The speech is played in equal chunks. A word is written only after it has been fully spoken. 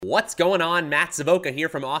What's going on? Matt Savoca here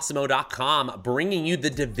from Awesemo.com, bringing you the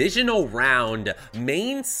divisional round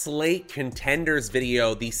main slate contenders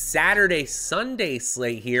video, the Saturday-Sunday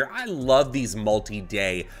slate here. I love these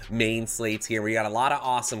multi-day main slates here. We got a lot of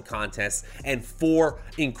awesome contests and 4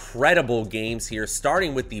 incredible games here,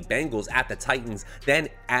 starting with the Bengals at the Titans. Then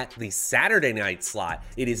at the Saturday night slot,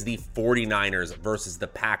 it is the 49ers versus the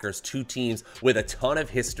Packers, 2 teams with a ton of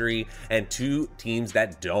history and 2 teams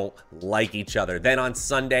that don't like each other. Then on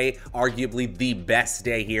Sunday, arguably the best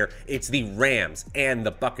day here, it's the Rams and the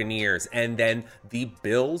Buccaneers, and then the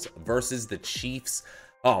Bills versus the Chiefs.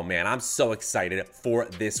 Oh man, I'm so excited for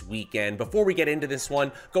this weekend. Before we get into this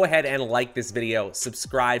one, go ahead and like this video,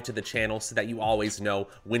 subscribe to the channel so that you always know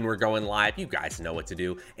when we're going live. You guys know what to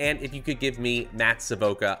do. And if you could give me, Matt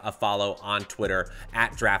Savoca, a follow on Twitter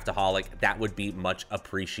at Draftaholic, that would be much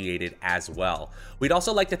appreciated as well. We'd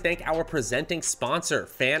also like to thank our presenting sponsor,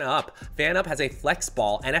 FanUp. FanUp has a Flex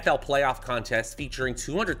Ball NFL playoff contest featuring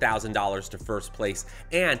 $200,000 to first place,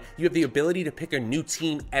 and you have the ability to pick a new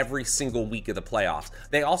team every single week of the playoffs.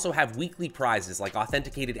 They also have weekly prizes like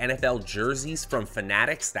authenticated NFL jerseys from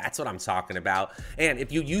Fanatics. That's what I'm talking about. And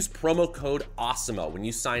if you use promo code AWESEMO when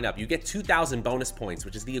you sign up, you get 2,000 bonus points,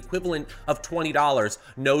 which is the equivalent of $20,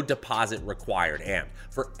 no deposit required. And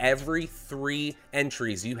for every 3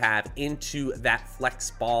 entries you have into that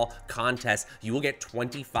Flex Ball contest, you will get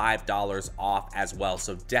 $25 off as well.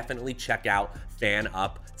 So definitely check out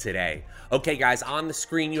FanUp today. Okay guys, on the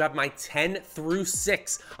screen you have my 10 through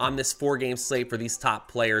 6 on this 4-game slate for these top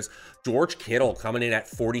players. George Kittle coming in at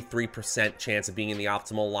 43% chance of being in the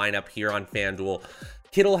optimal lineup here on FanDuel.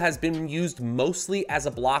 Kittle has been used mostly as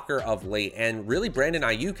a blocker of late, and really Brandon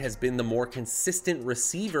Ayuk has been the more consistent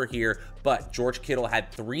receiver here, but George Kittle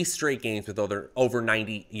had 3 straight games with over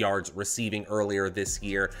 90 yards receiving earlier this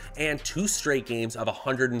year, and 2 straight games of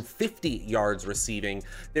 150 yards receiving.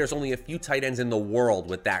 There's only a few tight ends in the world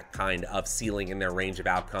with that kind of ceiling in their range of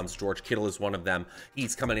outcomes. George Kittle is one of them.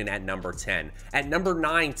 He's coming in at number 10. At number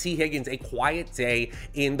 9, T. Higgins, a quiet day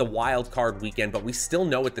in the wild card weekend, but we still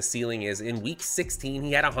know what the ceiling is. In week 16,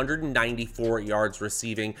 he had 194 yards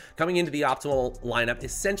receiving, coming into the optimal lineup,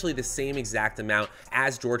 essentially the same exact amount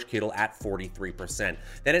as George Kittle at 43%.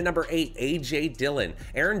 Then at number 8, A.J. Dillon.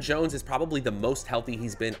 Aaron Jones is probably the most healthy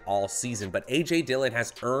he's been all season, but A.J. Dillon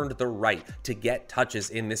has earned the right to get touches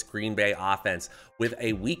in this Green Bay offense. With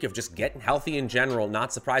a week of just getting healthy in general,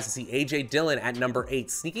 not surprised to see A.J. Dillon at number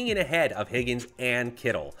 8, sneaking in ahead of Higgins and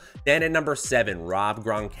Kittle. Then at number 7, Rob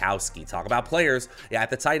Gronkowski. Talk about players at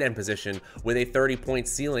the tight end position with a 30-point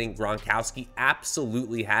ceiling. Gronkowski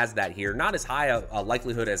absolutely has that here. Not as high a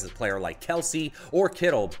likelihood as a player like Kelsey or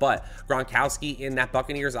Kittle, but Gronkowski in that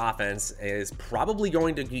Buccaneers offense is probably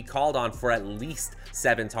going to be called on for at least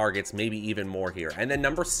 7 targets, maybe even more here. And then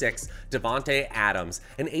number 6, Davante Adams.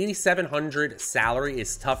 An 8,700 salary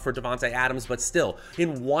is tough for Davante Adams, but still,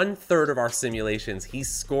 in 1/3 of our simulations, he's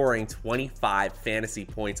scoring 25 fantasy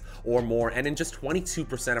points or more, and in just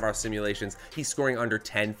 22% of our simulations, he's scoring under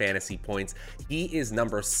 10 fantasy points. He is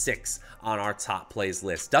number 6 on our top plays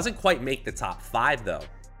list. Doesn't quite make the top 5 though.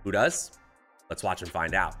 Who does? Let's watch and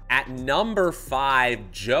find out. At number 5,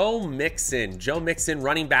 Joe Mixon. Joe Mixon,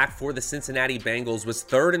 running back for the Cincinnati Bengals, was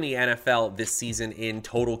 3rd in the NFL this season in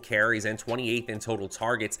total carries and 28th in total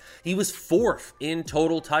targets. He was 4th in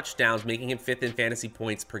total touchdowns, making him 5th in fantasy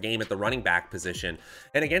points per game at the running back position.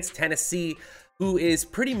 And against Tennessee, who is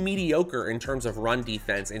pretty mediocre in terms of run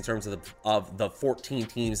defense, in terms of the 14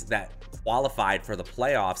 teams that qualified for the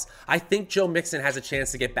playoffs, I think Joe Mixon has a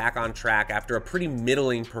chance to get back on track after a pretty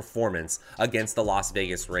middling performance against the Las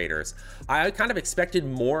Vegas Raiders. I kind of expected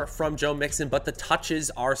more from Joe Mixon, but the touches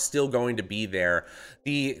are still going to be there.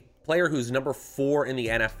 The player who's number 4 in the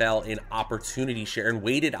NFL in opportunity share, and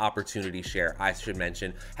weighted opportunity share, I should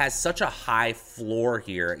mention, has such a high floor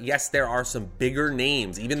here. Yes, there are some bigger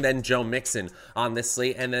names, even than Joe Mixon, on this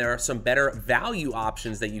slate, and there are some better value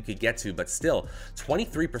options that you could get to, but still,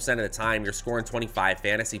 23% of the time, you're scoring 25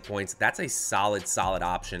 fantasy points. That's a solid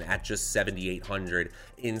option at just 7,800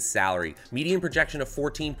 in salary. Median projection of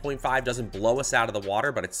 14.5 doesn't blow us out of the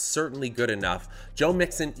water, but it's certainly good enough. Joe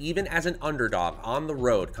Mixon, even as an underdog on the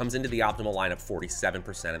road, comes into the optimal lineup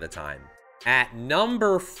 47% of the time. At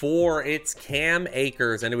number 4, it's Cam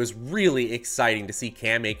Akers, and it was really exciting to see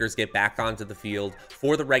Cam Akers get back onto the field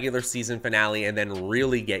for the regular season finale and then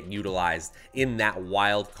really get utilized in that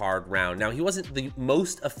wild card round. Now, he wasn't the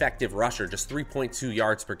most effective rusher, just 3.2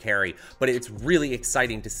 yards per carry, but it's really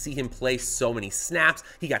exciting to see him play so many snaps.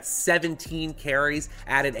 He got 17 carries,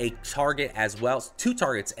 added a target as well, 2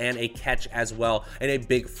 targets and a catch as well, and a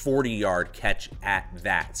big 40-yard catch at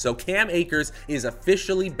that. So Cam Akers is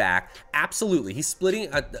officially back. absolutely. He's splitting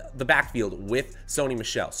the backfield with Sony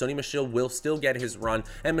Michel. Sony Michel will still get his run,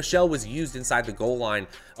 and Michel was used inside the goal line,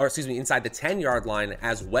 or excuse me, inside the 10-yard line,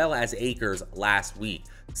 as well as Akers last week.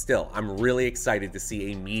 Still, I'm really excited to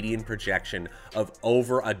see a median projection of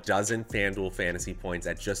over a dozen FanDuel fantasy points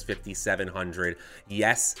at just 5,700.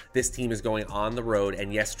 Yes, this team is going on the road,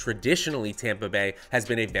 and yes, traditionally Tampa Bay has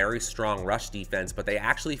been a very strong rush defense, but they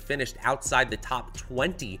actually finished outside the top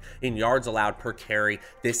 20 in yards allowed per carry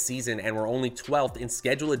this season, and were only 12th in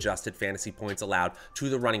schedule-adjusted fantasy points allowed to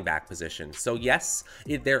the running back position. So yes,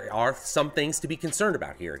 there are some things to be concerned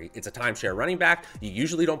about here. It's a timeshare running back. You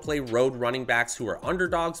usually don't play road running backs who are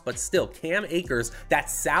underdogs, but still, Cam Akers, that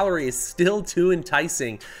salary is still too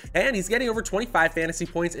enticing, and he's getting over 25 fantasy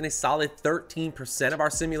points in a solid 13% of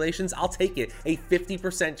our simulations. I'll take it, a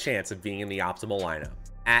 50% chance of being in the optimal lineup.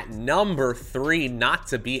 At number 3, not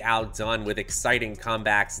to be outdone with exciting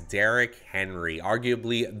comebacks, Derrick Henry,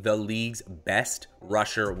 arguably the league's best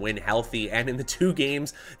rusher when healthy, and in the 2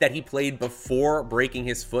 games that he played before breaking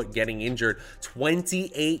his foot getting injured,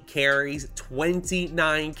 28 carries,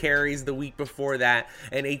 29 carries the week before that,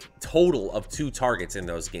 and a total of 2 targets in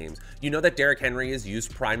those games. You know that Derrick Henry is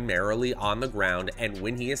used primarily on the ground, and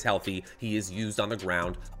when he is healthy, he is used on the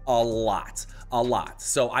ground a lot.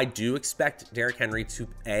 So I do expect Derrick Henry to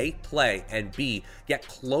A, play, and B, get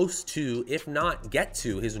close to, if not get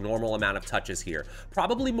to, his normal amount of touches here.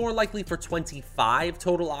 Probably more likely for 25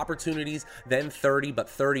 total opportunities than 30, but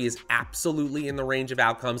 30 is absolutely in the range of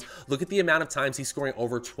outcomes. Look at the amount of times he's scoring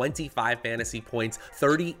over 25 fantasy points,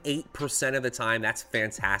 38% of the time. That's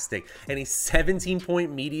fantastic. And a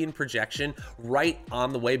 17-point median projection right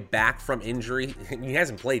on the way back from injury. He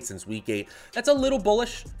hasn't played since week 8. That's a little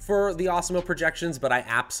bullish for the Awesemo projections, but I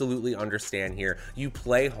absolutely understand here. You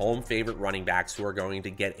play home favorite running backs who are going to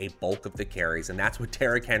get a bulk of the carries, and that's what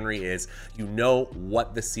Derrick Henry is. You know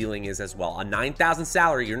what the ceiling is as well. A 9,000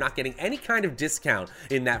 salary, you're not getting any kind of discount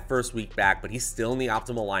in that first week back, but he's still in the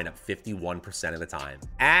optimal lineup 51% of the time.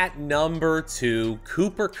 At number 2,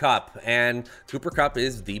 Cooper Kupp, and Cooper Kupp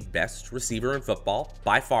is the best receiver in football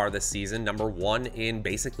by far this season. Number 1 in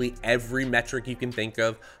basically every metric you can think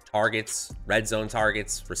of. Targets, red zone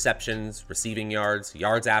targets, receptions, receiving yards,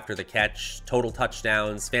 yards after the catch, total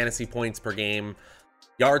touchdowns, fantasy points per game,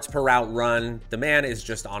 yards per route run. The man is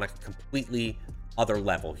just on a completely other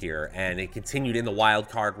level here, and it continued in the wild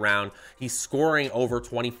card round. He's scoring over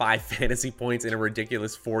 25 fantasy points in a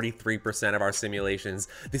ridiculous 43% of our simulations.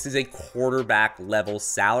 This is a quarterback level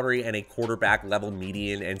salary and a quarterback level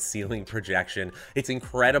median and ceiling projection. It's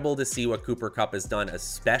incredible to see what Cooper Kupp has done,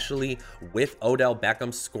 especially with Odell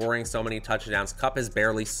Beckham scoring so many touchdowns. Kupp has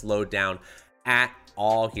barely slowed down at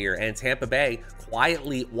all here, and Tampa Bay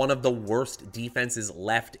quietly one of the worst defenses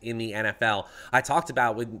left in the NFL. I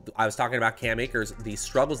was talking about Cam Akers, the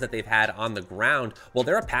struggles that they've had on the ground. Well,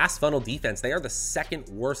 they're a pass funnel defense. They are the 2nd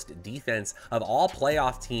worst defense of all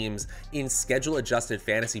playoff teams in schedule adjusted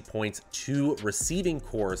fantasy points to receiving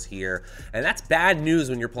cores here, and that's bad news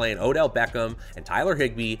when you're playing Odell Beckham and Tyler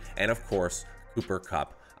Higbee and of course Cooper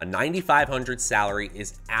Kupp. A 9,500 salary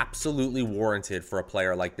is absolutely warranted for a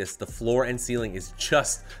player like this. The floor and ceiling is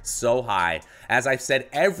just so high. As I've said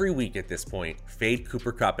every week at this point, fade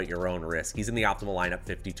Cooper Kupp at your own risk. He's in the optimal lineup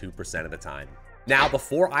 52% of the time. Now,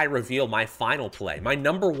 before I reveal my final play, my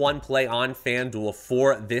number 1 play on FanDuel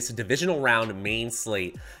for this divisional round main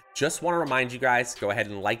slate, just want to remind you guys, go ahead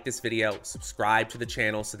and like this video, subscribe to the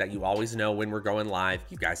channel so that you always know when we're going live.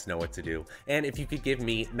 You guys know what to do. And if you could give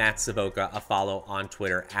me, Matt Savoca, a follow on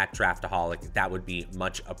Twitter at Draftaholic, that would be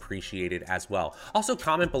much appreciated as well. Also,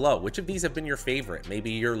 comment below, which of these have been your favorite,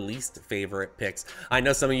 maybe your least favorite picks. I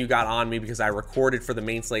know some of you got on me because I recorded for the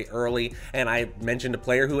main slate early and I mentioned a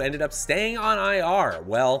player who ended up staying on IR.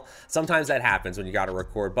 Well, sometimes that happens when you got to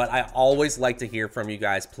record, but I always like to hear from you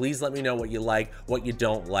guys. Please let me know what you like, what you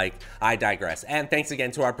don't like. I digress. And thanks again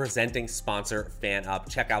to our presenting sponsor, FanUp.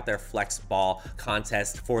 Check out their Flex Ball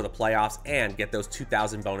contest for the playoffs and get those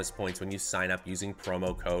 2,000 bonus points when you sign up using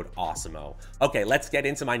promo code AWESEMO. Okay, let's get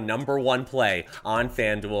into my number 1 play on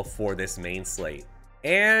FanDuel for this main slate.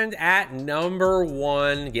 And at number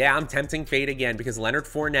 1, yeah, I'm tempting fate again because Leonard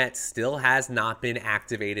Fournette still has not been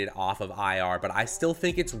activated off of IR, but I still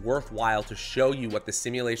think it's worthwhile to show you what the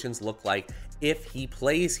simulations look like if he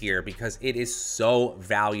plays here because it is so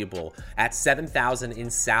valuable. At 7,000 in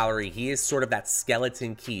salary, he is sort of that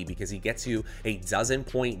skeleton key because he gets you a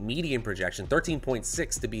dozen-point median projection,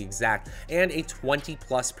 13.6 to be exact, and a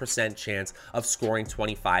 20+% chance of scoring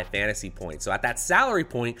 25 fantasy points. So at that salary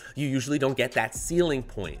point, you usually don't get that ceiling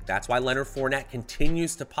point. That's why Leonard Fournette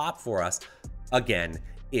continues to pop for us again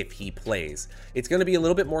if he plays. It's going to be a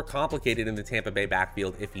little bit more complicated in the Tampa Bay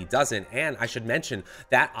backfield if he doesn't. And I should mention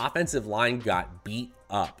that offensive line got beat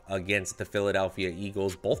up against the Philadelphia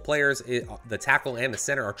Eagles. Both players, the tackle and the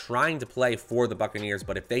center, are trying to play for the Buccaneers,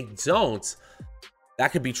 but if they don't,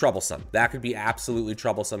 that could be troublesome. That could be absolutely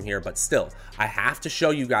troublesome here, but still, I have to show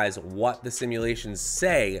you guys what the simulations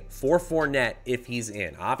say for Fournette if he's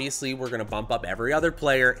in. Obviously, we're going to bump up every other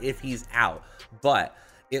player if he's out, but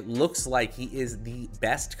it looks like he is the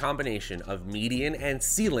best combination of median and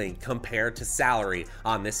ceiling compared to salary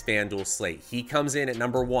on this FanDuel slate. He comes in at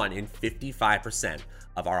number 1 in 55%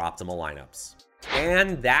 of our optimal lineups.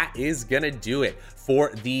 And that is gonna do it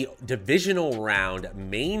for the divisional round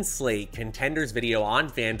main slate contenders video on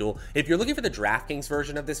FanDuel. If you're looking for the DraftKings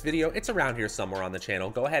version of this video, it's around here somewhere on the channel.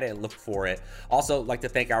 Go ahead and look for it. Also, like to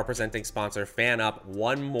thank our presenting sponsor, FanUp,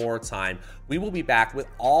 one more time. We will be back with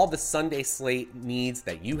all the Sunday slate needs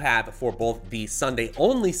that you have for both the Sunday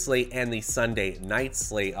only slate and the Sunday night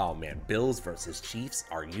slate. Oh man, Bills versus Chiefs.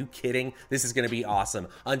 Are you kidding? This is gonna be awesome.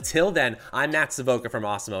 Until then, I'm Matt Savoca from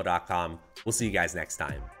Awesemo.com. We'll see you guys next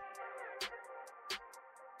time.